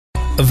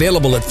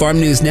Available at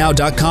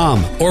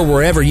farmnewsnow.com or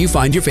wherever you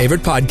find your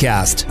favorite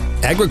podcast.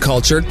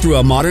 Agriculture through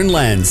a modern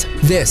lens.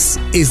 This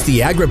is the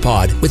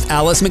AgriPod with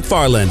Alice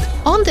McFarland.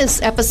 On this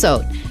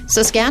episode,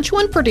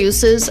 Saskatchewan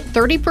produces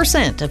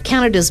 30% of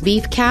Canada's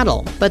beef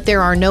cattle, but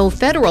there are no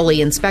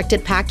federally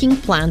inspected packing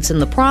plants in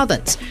the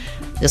province.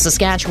 The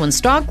Saskatchewan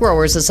Stock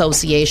Growers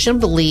Association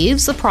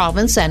believes the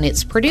province and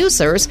its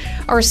producers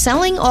are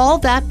selling all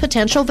that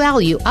potential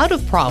value out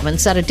of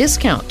province at a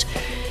discount.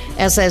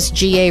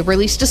 SSGA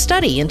released a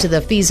study into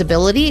the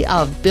feasibility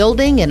of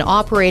building and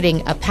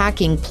operating a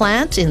packing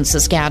plant in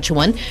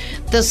Saskatchewan.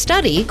 The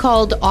study,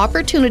 called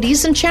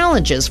Opportunities and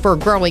Challenges for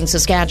Growing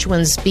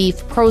Saskatchewan's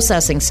Beef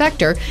Processing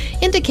Sector,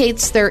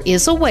 indicates there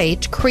is a way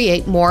to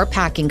create more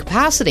packing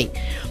capacity.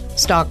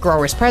 Stock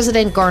Growers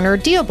President Garner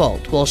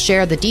Diebold will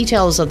share the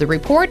details of the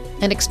report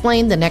and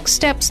explain the next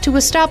steps to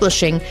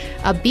establishing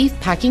a beef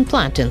packing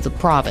plant in the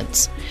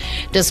province.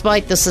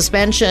 Despite the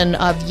suspension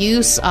of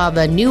use of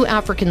a new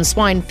African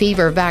swine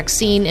fever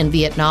vaccine in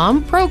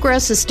Vietnam,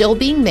 progress is still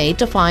being made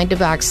to find a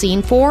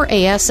vaccine for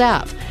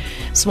ASF.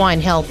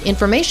 Swine Health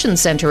Information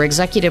Center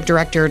Executive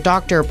Director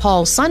Dr.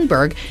 Paul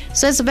Sundberg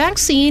says the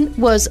vaccine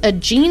was a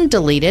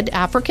gene-deleted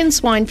African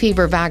swine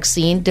fever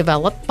vaccine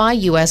developed by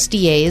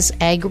USDA's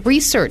Ag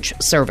Research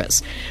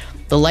Service.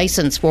 The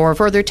license for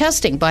further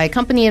testing by a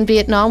company in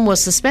Vietnam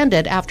was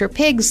suspended after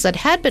pigs that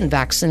had been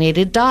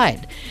vaccinated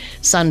died.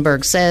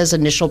 Sundberg says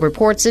initial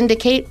reports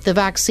indicate the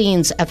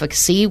vaccine's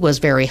efficacy was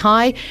very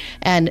high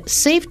and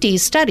safety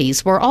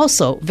studies were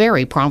also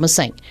very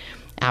promising.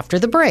 After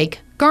the break,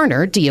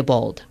 Garner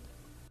Diebold.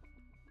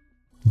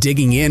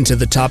 Digging into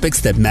the topics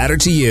that matter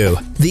to you.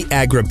 The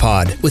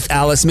AgriPod with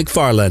Alice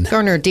McFarland.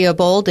 Garner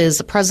Diebold is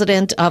the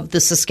president of the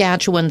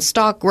Saskatchewan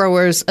Stock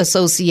Growers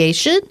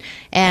Association,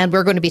 and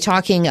we're going to be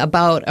talking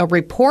about a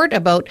report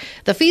about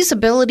the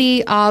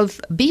feasibility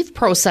of beef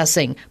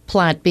processing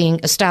plant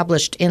being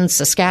established in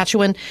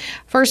Saskatchewan.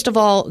 First of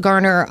all,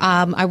 Garner,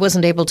 I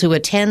wasn't able to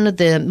attend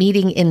the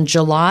meeting in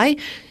July,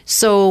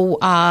 so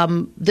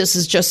this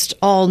is just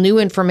all new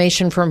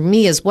information for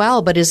me as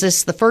well, but is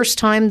this the first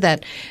time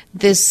that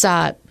this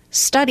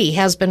study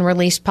has been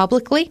released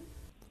publicly?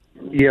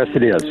 Yes,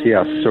 it is,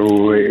 yes.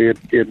 So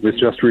it was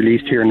just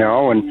released here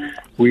now, and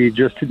we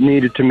just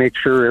needed to make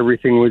sure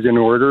everything was in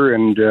order,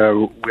 and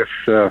with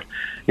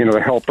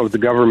the help of the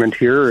government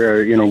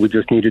here, we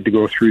just needed to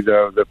go through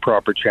the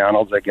proper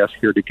channels, I guess,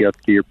 here to get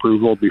the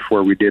approval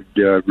before we did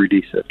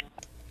release it.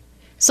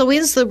 So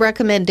is the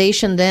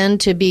recommendation then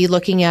to be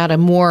looking at a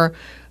more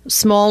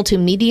small to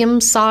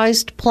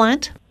medium-sized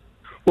plant?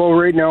 Well,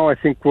 right now, I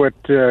think what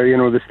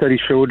the study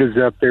showed is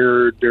that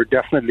there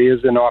definitely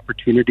is an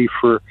opportunity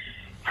for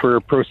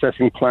a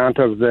processing plant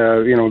of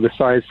the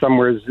size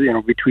somewhere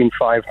between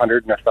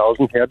 500 and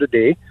 1,000 head a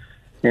day,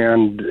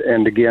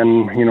 and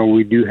again,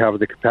 we do have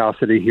the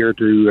capacity here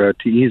to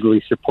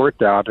easily support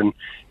that, and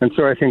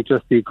so I think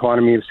just the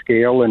economy of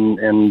scale and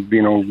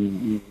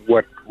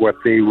what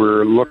they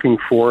were looking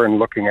for and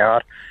looking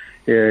at,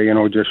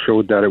 just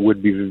showed that it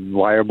would be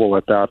viable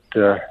at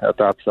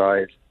that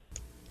size.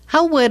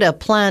 How would a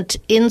plant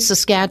in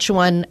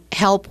Saskatchewan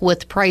help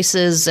with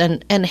prices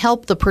and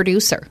help the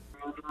producer?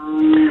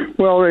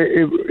 Well,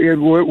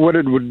 what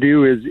it would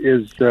do is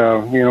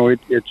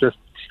it just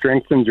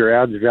strengthens or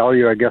adds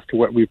value, I guess, to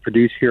what we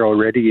produce here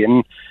already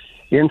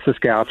in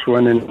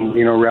Saskatchewan,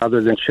 and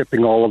rather than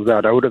shipping all of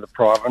that out of the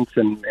province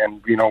and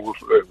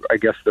I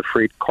guess the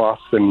freight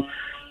costs and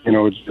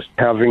just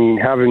having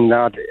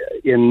that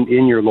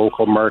in your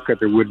local market,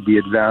 there would be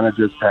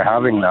advantages to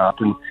having that,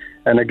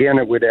 and again,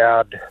 it would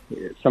add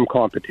some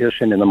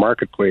competition in the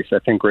marketplace. I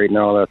think right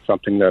now that's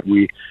something that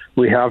we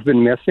have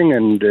been missing,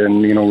 and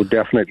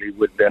definitely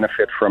would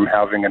benefit from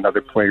having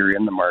another player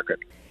in the market.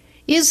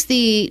 Is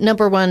the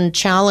number one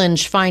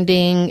challenge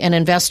finding an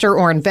investor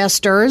or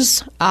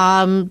investors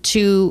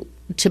to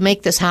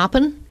make this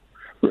happen?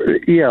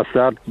 Yes,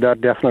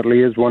 that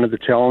definitely is one of the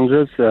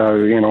challenges.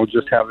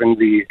 Just having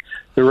the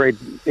right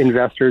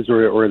investors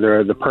or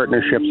the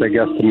partnerships, I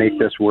guess, to make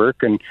this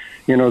work. And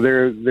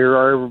there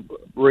are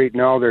right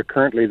now there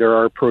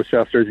are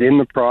processors in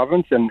the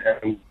province and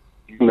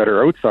that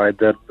are outside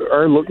that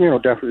are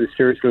definitely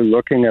seriously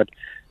looking at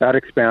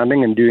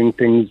expanding and doing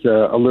things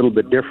a little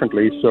bit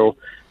differently. So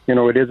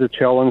it is a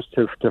challenge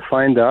to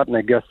find that, and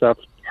I guess that's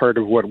part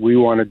of what we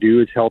want to do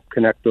is help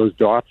connect those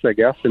dots, I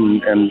guess,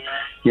 and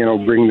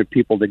bring the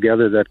people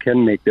together that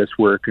can make this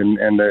work. And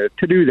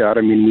to do that,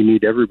 I mean, we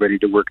need everybody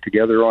to work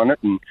together on it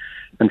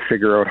and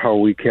figure out how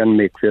we can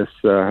make this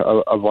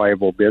a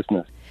viable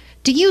business.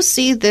 Do you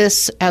see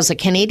this as a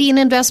Canadian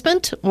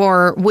investment,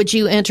 or would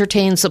you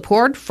entertain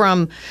support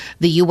from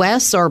the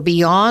U.S. or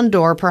beyond,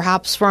 or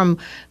perhaps from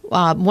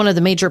one of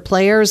the major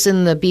players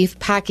in the beef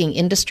packing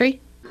industry?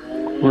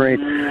 Right.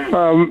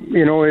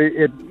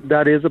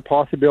 That is a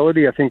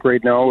possibility. I think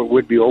right now it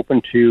would be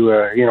open to,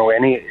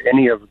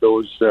 any of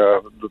those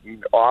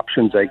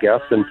options, I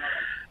guess, and,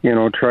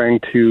 trying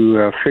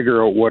to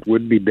figure out what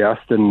would be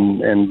best.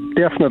 And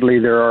definitely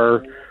there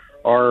are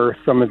are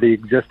some of the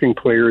existing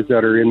players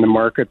that are in the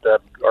market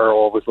that are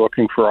always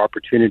looking for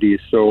opportunities.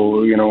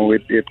 So,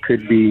 it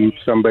could be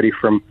somebody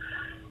from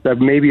that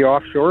may be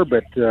offshore,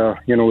 but,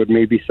 it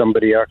may be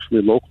somebody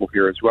actually local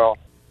here as well.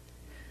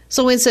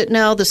 So is it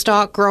now the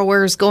stock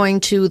growers going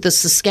to the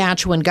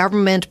Saskatchewan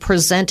government,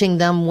 presenting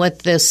them with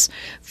this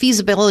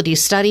feasibility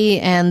study,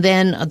 and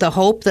then the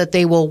hope that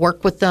they will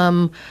work with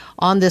them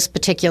on this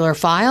particular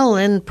file,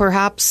 and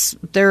perhaps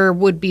there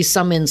would be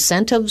some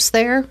incentives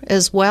there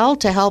as well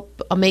to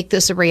help make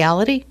this a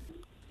reality?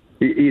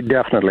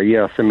 Definitely,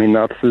 yes. I mean,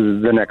 that's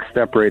the next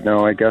step right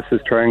now, I guess,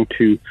 is trying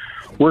to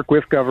work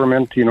with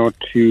government,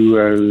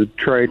 to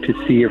try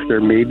to see if there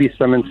may be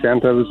some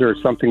incentives or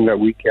something that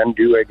we can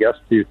do, I guess,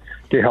 to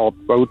help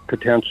out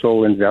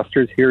potential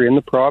investors here in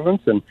the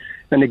province. And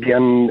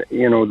again,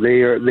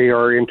 they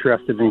are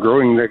interested in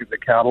growing the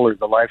cattle or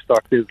the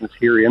livestock business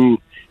here in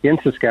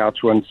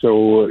Saskatchewan.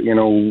 So,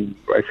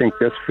 I think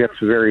this fits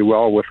very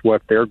well with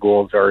what their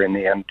goals are in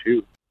the end,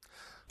 too.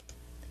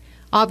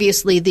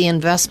 Obviously, the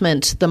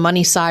investment, the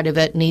money side of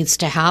it needs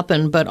to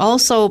happen, but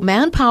also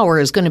manpower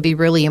is going to be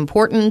really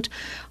important.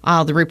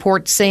 The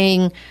report's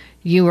saying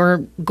you are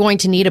going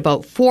to need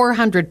about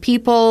 400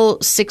 people,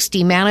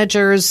 60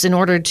 managers in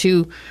order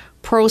to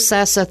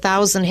process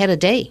 1,000 head a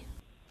day.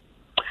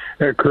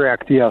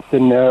 Correct, yes.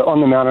 And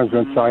on the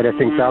management side, I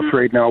think that's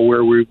right now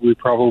where we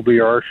probably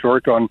are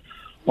short on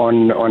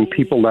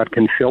people that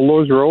can fill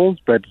those roles.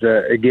 But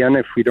again,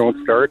 if we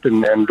don't start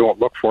and don't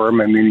look for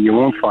them, I mean, you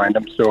won't find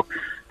them. So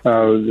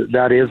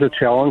that is a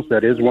challenge.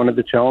 That is one of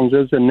the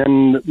challenges. And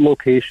then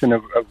location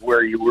of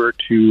where you were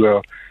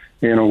to,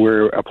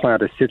 where a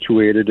plant is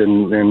situated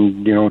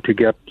and to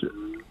get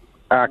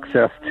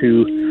access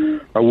to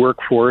a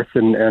workforce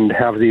and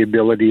have the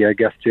ability, I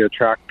guess, to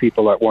attract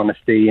people that want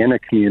to stay in a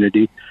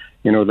community,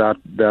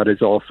 that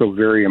is also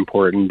very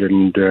important.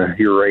 And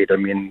you're right. I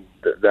mean,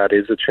 that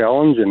is a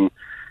challenge. And,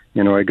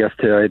 I guess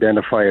to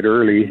identify it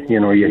early,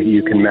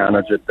 you can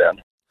manage it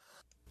then.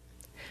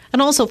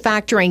 And also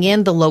factoring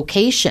in the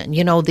location,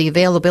 the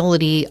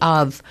availability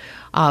of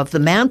the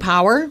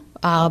manpower,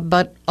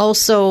 but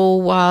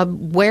also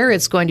where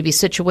it's going to be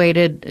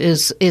situated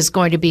is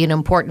going to be an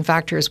important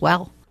factor as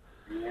well.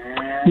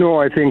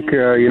 No, I think,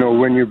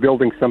 when you're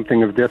building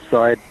something of this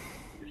size,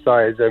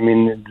 I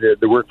mean,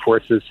 the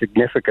workforce is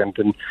significant.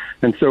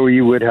 And so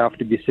you would have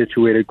to be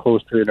situated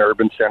close to an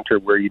urban center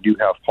where you do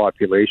have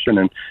population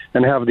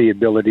and have the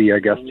ability, I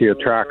guess, to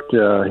attract,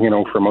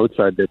 from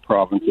outside the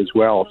province as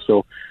well.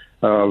 So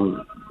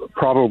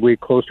probably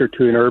closer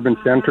to an urban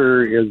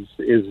center is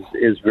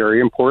very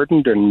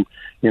important. And,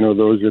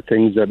 those are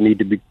things that need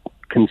to be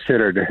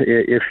considered.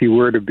 If you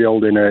were to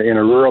build in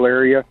a rural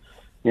area,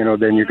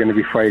 then you're going to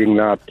be fighting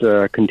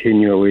that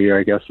continually,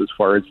 I guess, as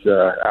far as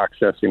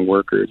accessing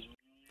workers.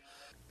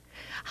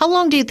 How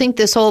long do you think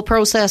this whole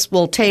process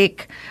will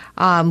take?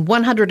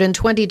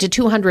 $120 to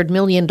 $200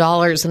 million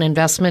in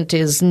investment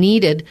is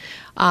needed.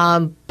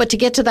 But to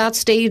get to that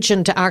stage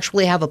and to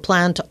actually have a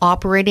plant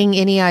operating,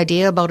 any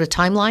idea about a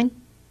timeline?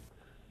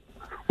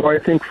 Well, I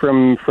think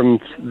from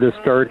the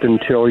start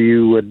until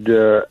you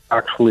would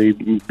actually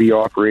be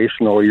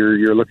operational,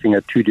 you're looking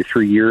at 2 to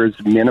 3 years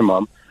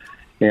minimum.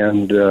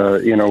 And,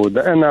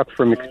 and that's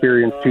from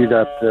experience, too,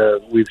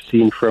 that we've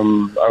seen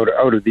from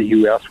out of the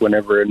U.S.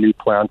 whenever a new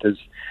plant is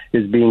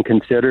being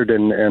considered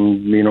and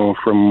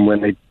from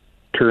when they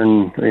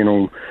turn,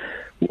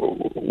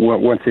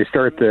 once they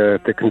start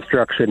the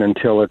construction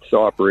until it's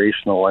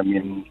operational, I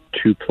mean,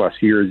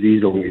 2+ years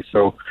easily.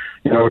 So,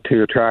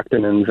 to attract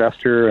an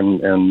investor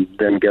and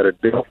then get it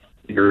built,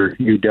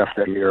 you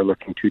definitely are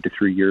looking 2 to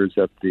 3 years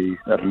at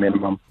a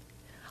minimum.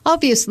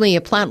 Obviously,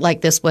 a plant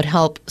like this would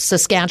help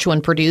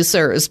Saskatchewan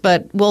producers,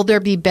 but will there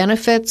be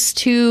benefits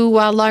to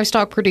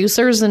livestock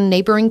producers in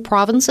neighboring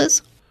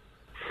provinces?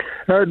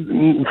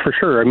 For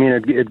sure. I mean,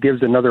 it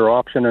gives another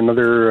option,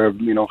 another,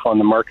 on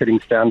the marketing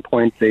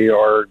standpoint, they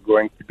are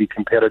going to be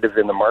competitive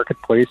in the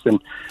marketplace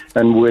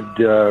and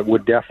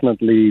would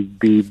definitely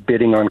be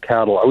bidding on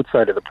cattle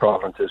outside of the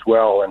province as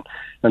well.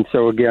 And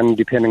so, again,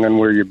 depending on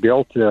where you're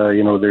built,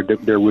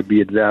 there would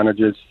be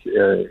advantages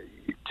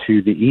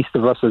to the east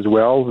of us as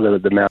well.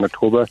 The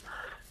Manitoba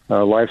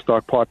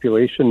livestock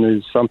population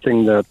is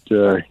something that,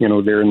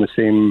 they're in the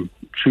same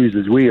shoes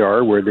as we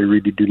are, where they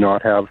really do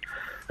not have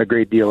a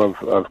great deal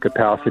of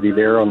capacity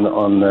there on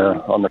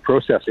the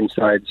processing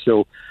side.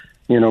 So,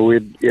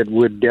 it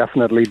would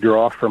definitely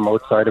draw from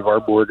outside of our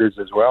borders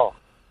as well.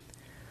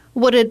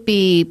 Would it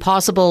be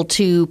possible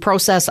to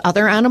process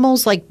other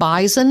animals like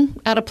bison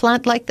at a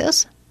plant like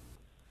this?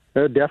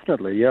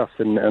 Definitely, yes,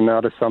 and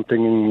that is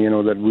something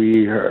that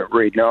we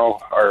right now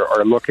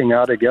are looking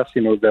at. I guess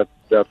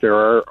that there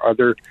are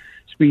other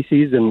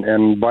species,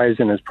 and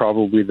bison is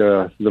probably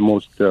the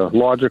most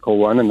logical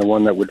one and the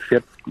one that would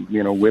fit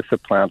with a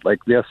plant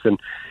like this. And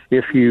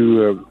if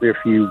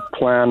you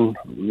plan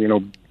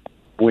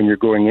when you're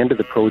going into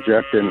the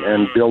project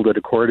and build it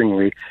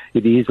accordingly,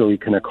 it easily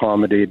can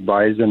accommodate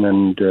bison,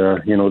 and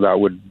that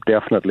would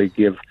definitely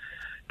give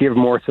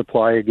more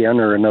supply again,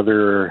 or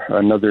another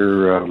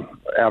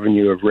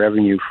avenue of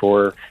revenue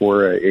for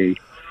a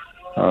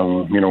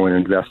an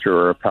investor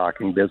or a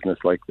packing business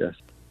like this.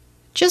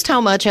 Just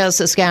how much has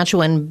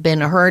Saskatchewan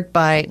been hurt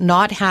by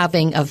not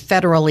having a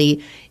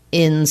federally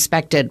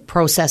inspected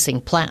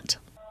processing plant?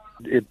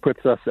 It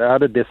puts us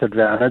at a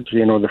disadvantage.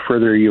 The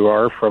further you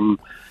are from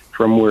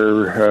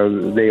where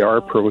they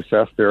are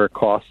processed, there are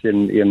costs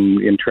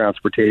in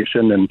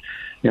transportation, and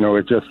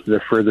it just the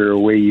further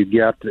away you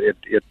get,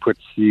 it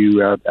puts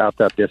you at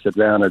that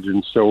disadvantage.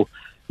 And so,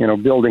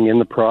 building in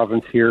the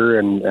province here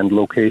and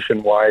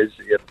location wise,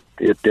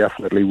 it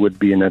definitely would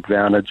be an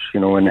advantage,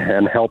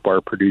 and help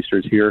our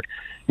producers here,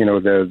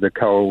 the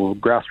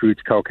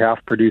grassroots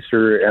cow-calf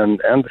producer and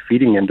the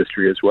feeding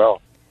industry as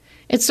well.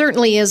 It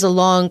certainly is a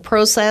long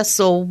process,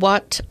 so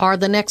what are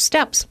the next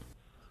steps?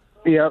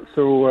 Yeah,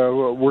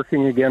 so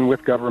working again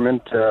with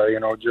government,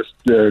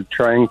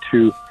 trying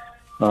to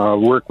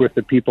work with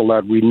the people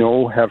that we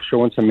know have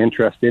shown some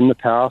interest in the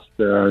past,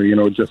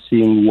 just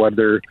seeing what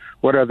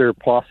other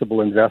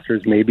possible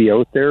investors may be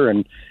out there,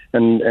 and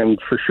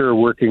for sure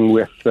working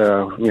with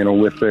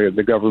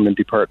the government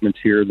departments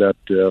here that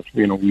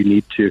we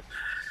need to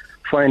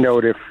find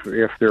out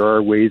if there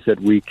are ways that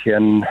we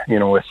can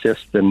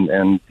assist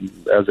and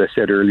as I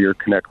said earlier,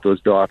 connect those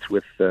dots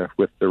with the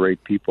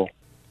right people.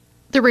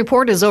 The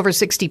report is over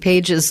 60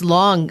 pages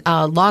long.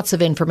 Lots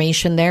of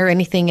information there.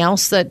 Anything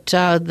else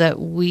that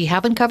we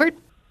haven't covered?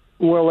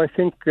 Well, I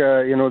think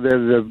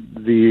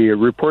the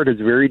report is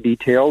very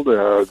detailed.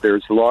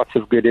 There's lots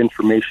of good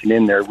information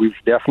in there. We've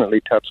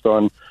definitely touched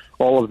on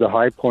all of the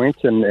high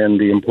points and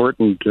the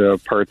important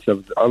parts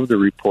of the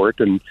report.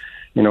 And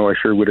I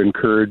sure would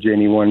encourage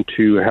anyone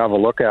to have a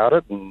look at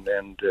it.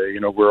 And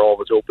we're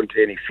always open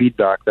to any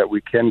feedback that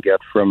we can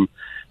get from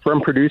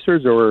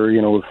producers, or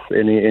if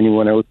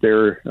anyone out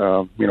there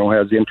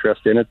has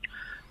interest in it,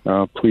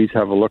 please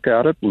have a look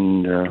at it,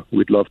 and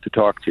we'd love to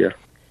talk to you.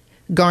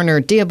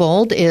 Garner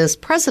Diebold is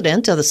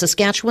president of the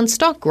Saskatchewan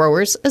Stock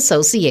Growers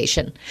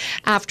Association.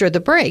 After the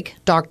break,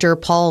 Dr.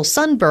 Paul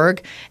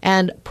Sundberg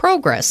and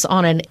progress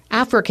on an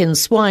African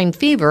swine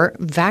fever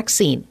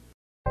vaccine.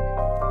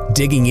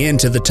 Digging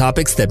into the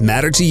topics that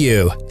matter to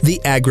you. The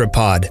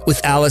AgriPod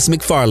with Alice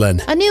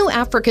McFarlane. A new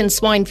African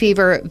swine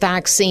fever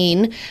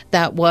vaccine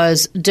that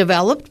was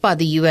developed by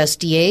the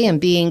USDA and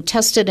being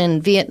tested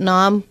in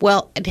Vietnam,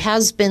 well, it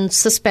has been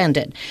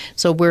suspended.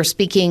 So we're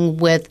speaking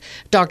with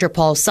Dr.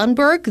 Paul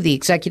Sundberg, the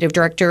executive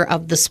director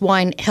of the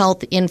Swine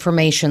Health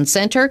Information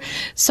Center.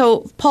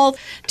 So, Paul,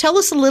 tell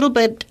us a little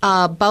bit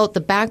about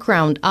the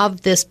background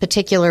of this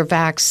particular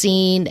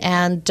vaccine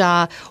and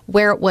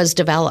where it was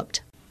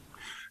developed.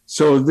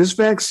 So this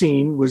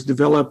vaccine was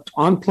developed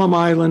on Plum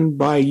Island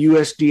by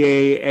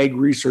USDA Ag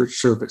Research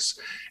Service.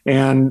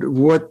 And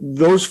what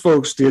those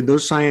folks did,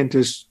 those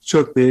scientists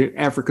took the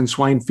African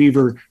swine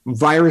fever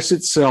virus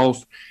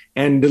itself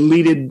and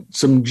deleted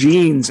some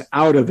genes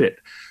out of it.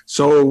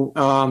 So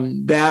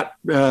that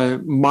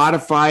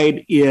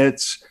modified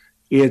its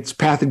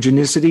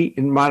pathogenicity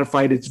and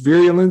modified its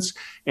virulence,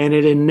 and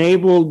it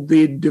enabled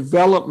the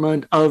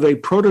development of a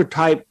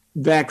prototype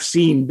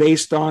vaccine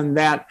based on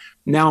that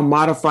now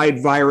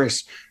modified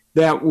virus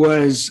that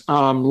was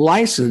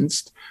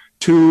licensed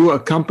to a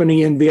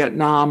company in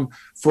Vietnam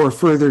for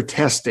further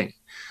testing.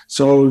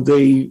 So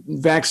the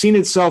vaccine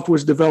itself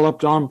was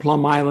developed on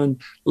Plum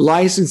Island,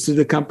 licensed to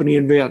the company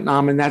in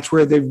Vietnam, and that's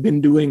where they've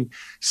been doing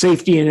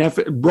safety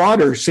and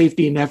broader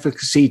safety and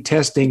efficacy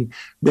testing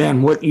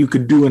than what you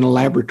could do in a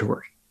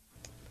laboratory.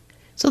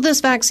 So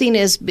this vaccine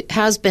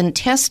has been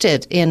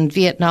tested in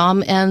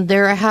Vietnam, and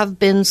there have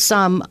been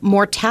some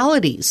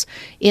mortalities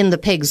in the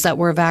pigs that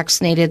were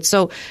vaccinated.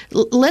 So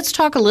let's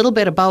talk a little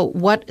bit about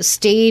what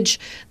stage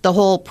the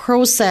whole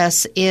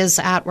process is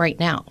at right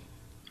now.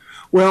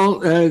 Well,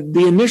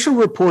 the initial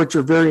reports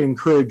are very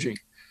encouraging.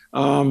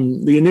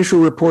 The initial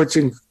reports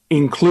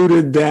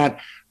included that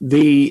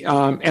the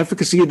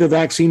efficacy of the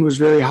vaccine was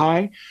very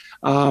high.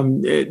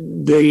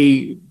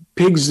 The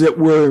pigs that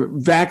were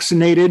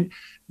vaccinated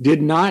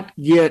did not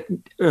get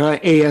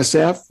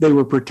ASF. They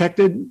were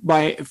protected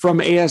from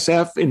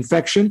ASF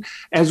infection,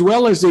 as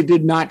well as they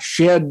did not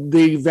shed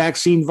the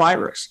vaccine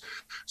virus.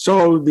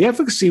 So the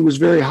efficacy was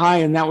very high,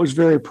 and that was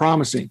very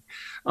promising.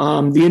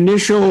 The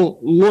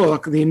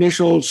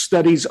initial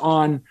studies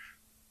on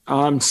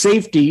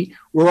safety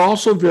were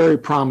also very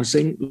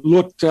promising,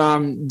 looked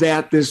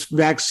that this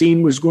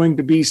vaccine was going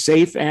to be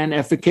safe and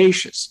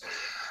efficacious.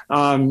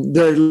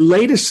 The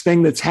latest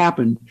thing that's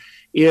happened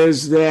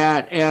is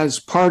that as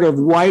part of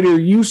wider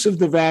use of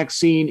the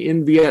vaccine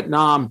in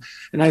Vietnam,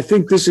 and I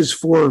think this is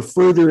for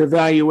further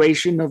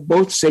evaluation of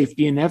both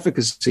safety and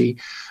efficacy,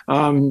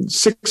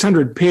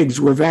 600 pigs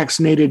were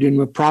vaccinated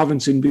in a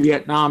province in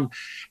Vietnam.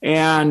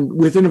 And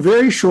within a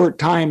very short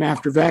time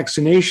after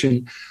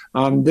vaccination,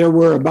 there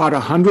were about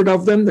 100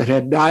 of them that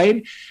had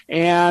died,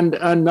 and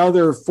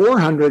another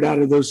 400 out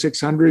of those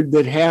 600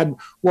 that had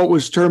what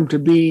was termed to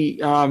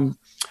be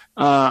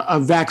a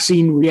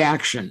vaccine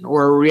reaction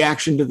or a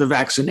reaction to the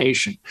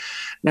vaccination.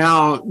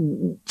 Now,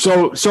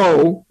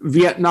 so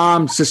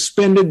Vietnam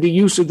suspended the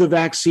use of the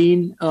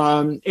vaccine,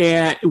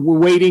 and we're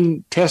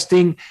waiting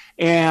testing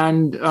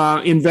and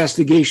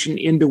investigation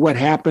into what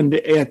happened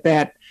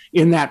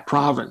in that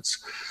province.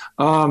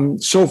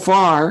 So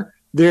far,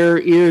 there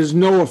is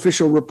no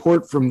official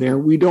report from there.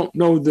 We don't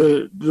know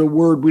the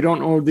word. We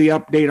don't know the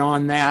update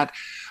on that.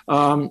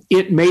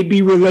 It may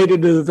be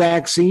related to the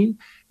vaccine.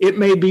 It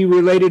may be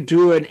related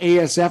to an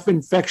ASF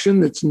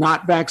infection that's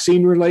not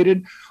vaccine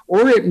related,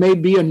 or it may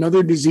be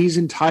another disease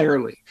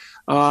entirely.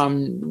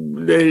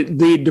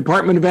 The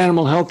Department of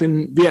Animal Health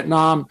in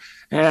Vietnam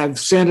have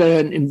sent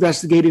an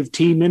investigative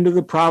team into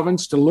the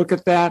province to look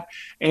at that.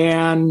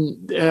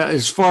 And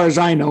as far as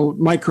I know,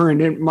 my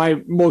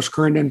most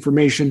current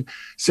information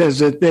says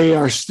that they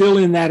are still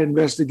in that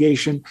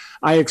investigation.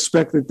 I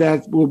expect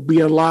that will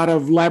be a lot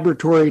of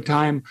laboratory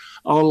time,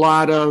 a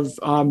lot of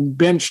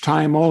bench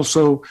time,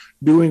 also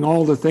doing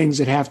all the things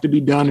that have to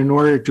be done in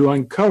order to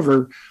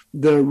uncover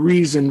the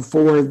reason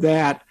for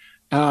that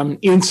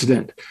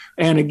incident.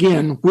 And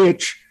again,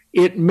 which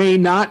it may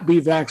not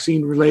be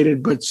vaccine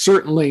related, but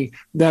certainly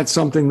that's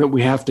something that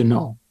we have to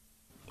know.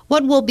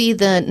 What will be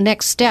the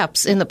next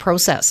steps in the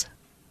process?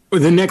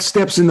 The next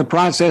steps in the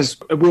process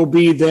will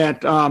be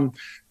that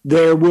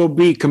there will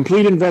be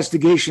complete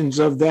investigations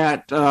of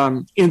that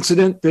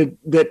incident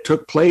that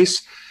took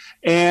place,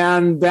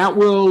 and that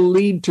will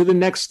lead to the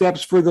next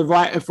steps for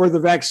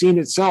the vaccine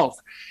itself.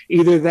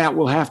 Either that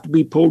will have to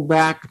be pulled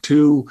back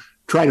to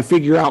try to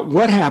figure out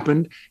what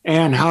happened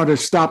and how to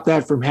stop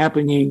that from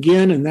happening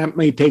again, and that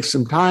may take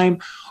some time,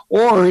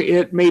 or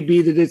it may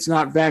be that it's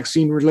not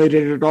vaccine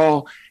related at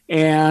all,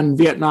 and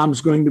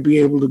Vietnam's going to be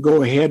able to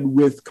go ahead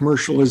with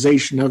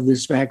commercialization of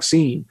this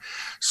vaccine.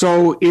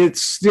 So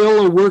it's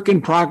still a work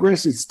in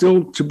progress. It's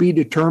still to be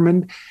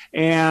determined,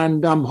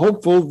 and I'm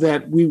hopeful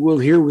that we will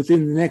hear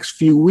within the next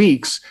few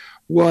weeks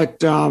what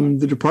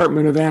the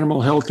Department of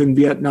Animal Health in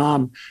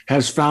Vietnam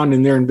has found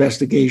in their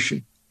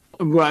investigation.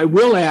 I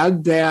will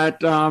add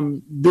that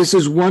this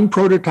is one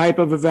prototype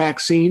of a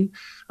vaccine.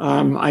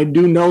 I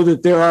do know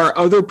that there are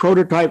other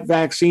prototype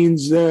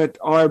vaccines that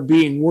are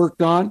being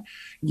worked on.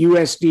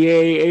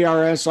 USDA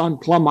ARS on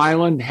Plum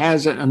Island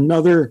has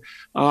another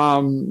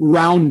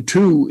round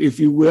 2, if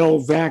you will,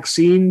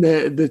 vaccine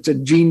that's a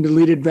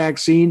gene-deleted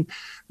vaccine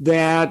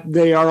that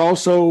they are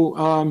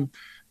also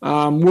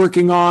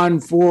working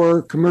on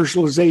for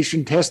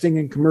commercialization, testing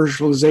and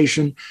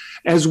commercialization,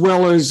 as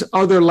well as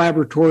other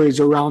laboratories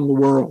around the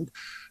world.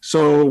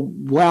 So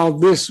while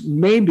this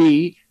may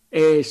be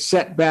a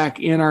setback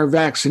in our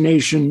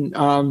vaccination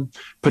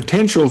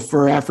potential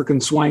for African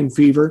swine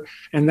fever,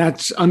 and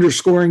that's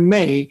underscoring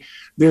May,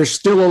 there's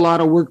still a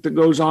lot of work that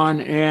goes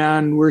on,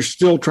 and we're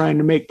still trying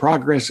to make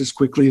progress as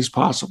quickly as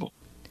possible.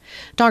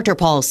 Dr.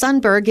 Paul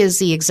Sundberg is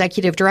the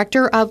Executive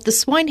Director of the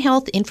Swine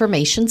Health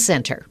Information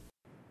Center.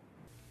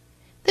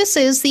 This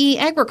is the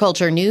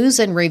Agriculture News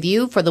and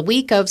Review for the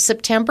week of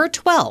September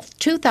 12,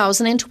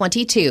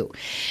 2022.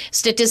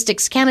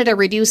 Statistics Canada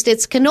reduced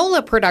its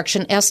canola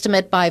production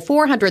estimate by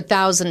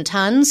 400,000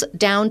 tons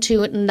down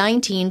to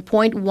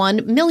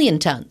 19.1 million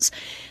tons.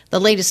 The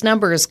latest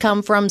numbers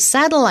come from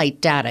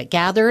satellite data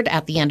gathered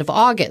at the end of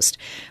August.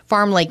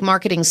 Farm Lake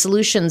Marketing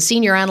Solutions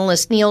senior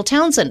analyst Neil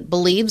Townsend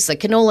believes the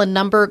canola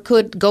number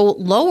could go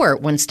lower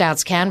when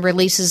StatsCan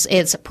releases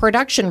its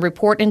production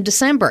report in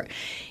December.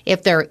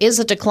 If there is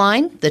a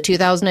decline, the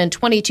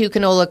 2022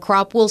 canola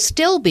crop will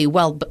still be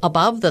well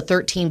above the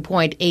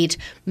 13.8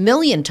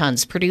 million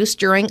tons produced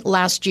during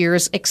last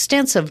year's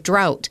extensive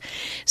drought.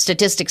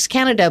 Statistics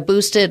Canada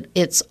boosted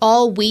its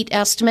all-wheat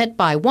estimate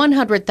by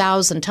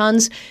 100,000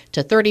 tons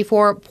to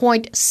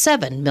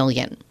 34.7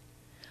 million.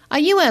 A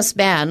U.S.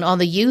 ban on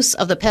the use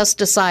of the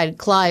pesticide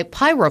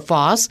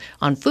chlorpyrifos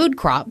on food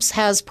crops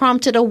has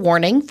prompted a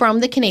warning from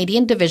the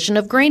Canadian Division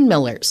of Grain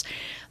Millers.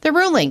 The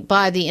ruling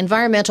by the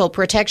Environmental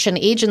Protection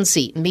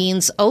Agency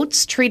means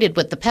oats treated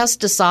with the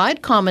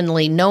pesticide,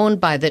 commonly known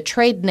by the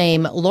trade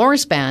name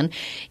Lorsban,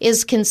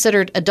 is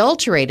considered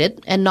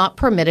adulterated and not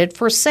permitted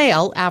for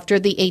sale after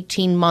the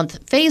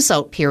 18-month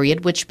phase-out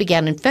period, which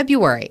began in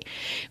February.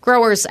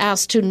 Growers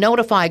asked to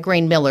notify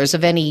grain millers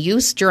of any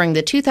use during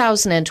the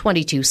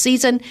 2022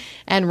 season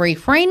and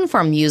refrain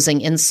from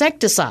using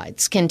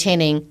insecticides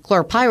containing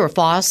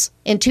chlorpyrifos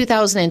in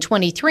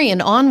 2023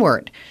 and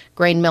onward.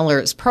 Grain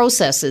millers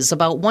processes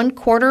about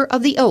 1/4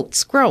 of the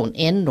oats grown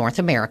in North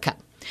America.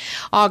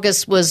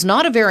 August was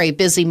not a very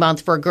busy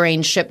month for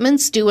grain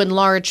shipments, due in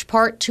large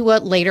part to a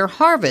later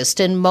harvest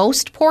in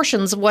most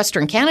portions of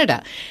Western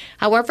Canada.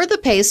 However, the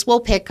pace will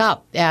pick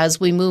up as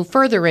we move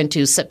further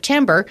into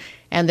September,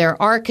 and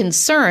there are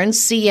concerns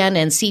CN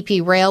and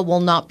CP Rail will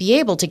not be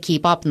able to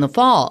keep up in the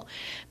fall.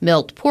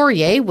 Milt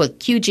Poirier with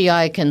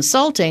QGI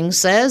Consulting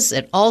says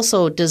it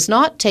also does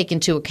not take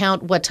into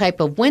account what type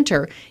of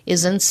winter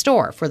is in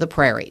store for the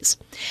prairies.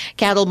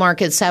 Cattle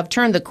markets have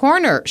turned the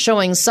corner,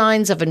 showing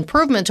signs of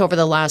improvement over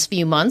the last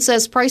few months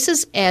as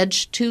prices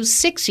edge to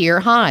 6-year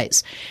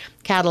highs.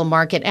 Cattle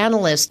market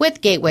analyst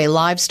with Gateway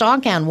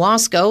Livestock, Ann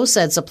Wasco,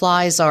 said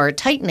supplies are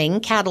tightening,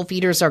 cattle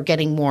feeders are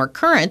getting more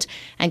current,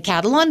 and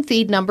cattle on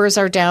feed numbers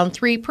are down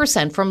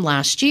 3% from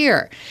last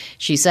year.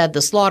 She said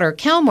the slaughter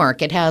cow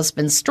market has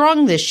been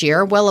strong this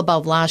year, well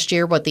above last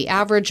year, with the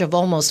average of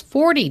almost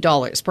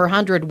 $40 per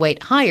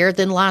hundredweight higher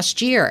than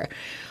last year.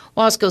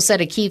 Wasco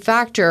said a key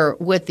factor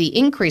with the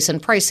increase in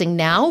pricing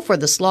now for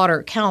the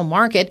slaughter cow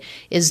market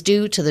is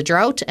due to the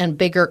drought and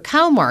bigger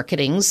cow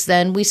marketings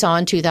than we saw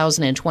in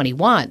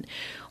 2021.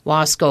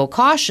 Wasco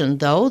cautioned,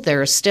 though,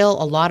 there is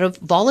still a lot of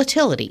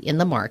volatility in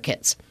the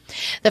markets.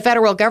 The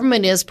federal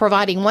government is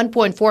providing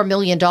 $1.4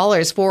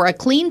 million for a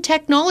clean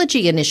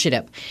technology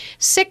initiative.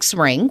 Six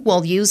Ring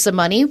will use the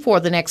money for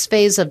the next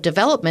phase of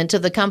development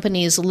of the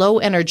company's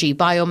low-energy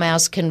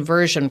biomass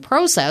conversion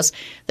process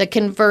that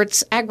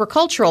converts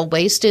agricultural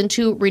waste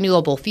into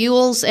renewable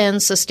fuels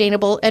and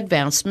sustainable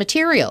advanced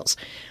materials.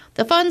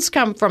 The funds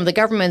come from the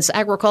government's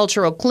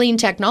Agricultural Clean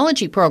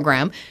Technology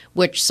Program,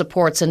 which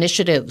supports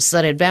initiatives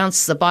that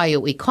advance the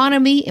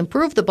bioeconomy,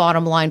 improve the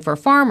bottom line for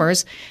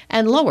farmers,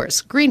 and lowers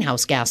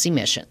greenhouse gas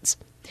emissions.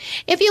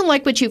 If you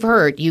like what you've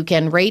heard, you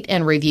can rate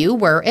and review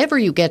wherever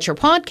you get your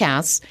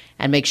podcasts,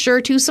 and make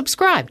sure to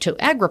subscribe to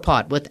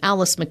AgriPod with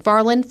Alice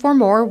McFarland for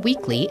more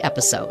weekly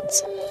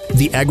episodes.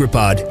 The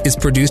AgriPod is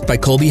produced by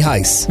Colby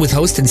Heiss with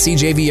host and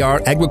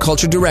CJVR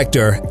Agriculture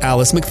Director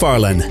Alice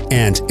McFarland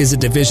and is a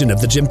division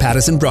of the Jim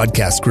Pattison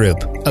Broadcast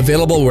Group.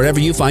 Available wherever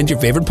you find your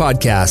favorite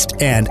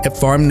podcast and at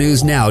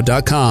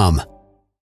farmnewsnow.com.